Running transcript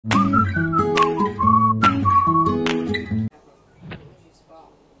I'm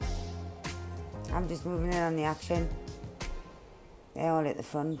just moving in on the action. They're all at the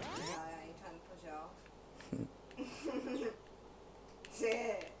front. Yeah, you're trying to push off.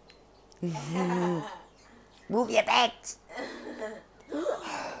 Move your legs.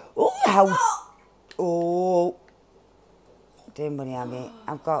 Oh, how? Oh. Don't worry, Abby.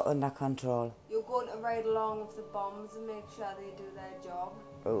 I've got under control. You're going to ride along with the bombs and make sure they do their job.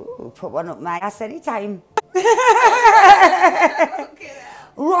 Oh, put one up my ass anytime. Okay,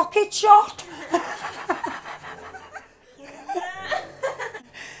 Rocket shot.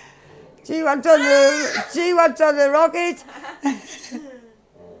 Gee, what's on the rocket?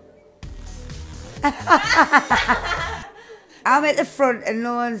 I'm at the front and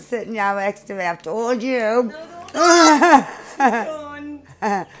no one's sitting down next to me. I've told you. No,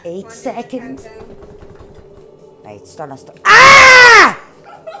 8 seconds. Right, stop. Ah!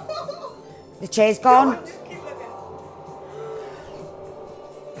 The chair's gone. Just keep looking.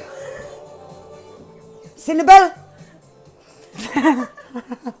 Cinnabelle.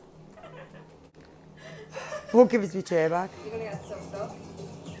 Won't give us my chair back. You're going to get sucked up.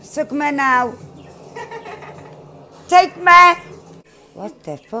 Suck me now. Take me. What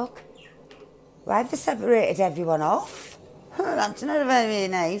the fuck? Why have they separated everyone off? That's not very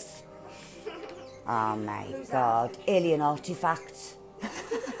nice. Oh my God. Alien artifacts.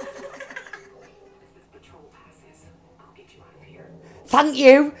 Thank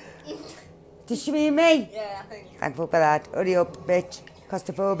you. Did she mean me? Yeah, I think. Thankful for that. Hurry up, bitch.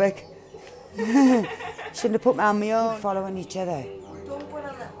 Claustrophobic. Shouldn't have put me on my own. Following each other. Don't go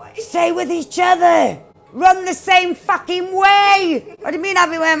down that way. Stay with each other. Run the same fucking way. What do you mean,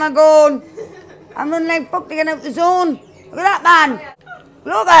 Abby, where am I going? I'm running like fuck to get out the zone. Look at that, man.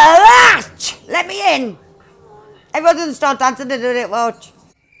 Look at that. Let me in. Everyone doesn't start dancing to do it. Watch.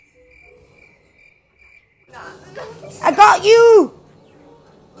 I got you.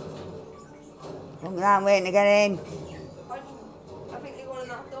 Look at that, I'm waiting to get in. I think you're going in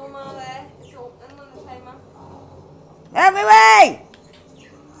that door now there. It's open on the timer. Out my way.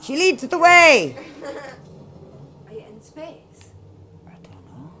 She leads the way. Are you in space? I don't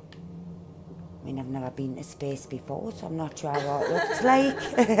know. I mean, I've never been to space before, so I'm not sure what it looks like.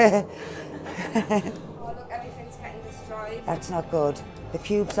 Oh, look, everything's getting destroyed. That's not good. The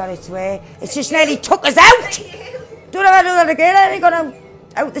cube's on its way. It's just nearly took us out. Don't ever do that again. I ain't gonna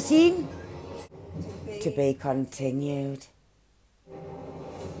out the scene. To be continued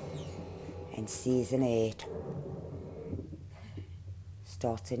in season 8.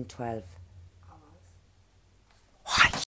 Starts in 12.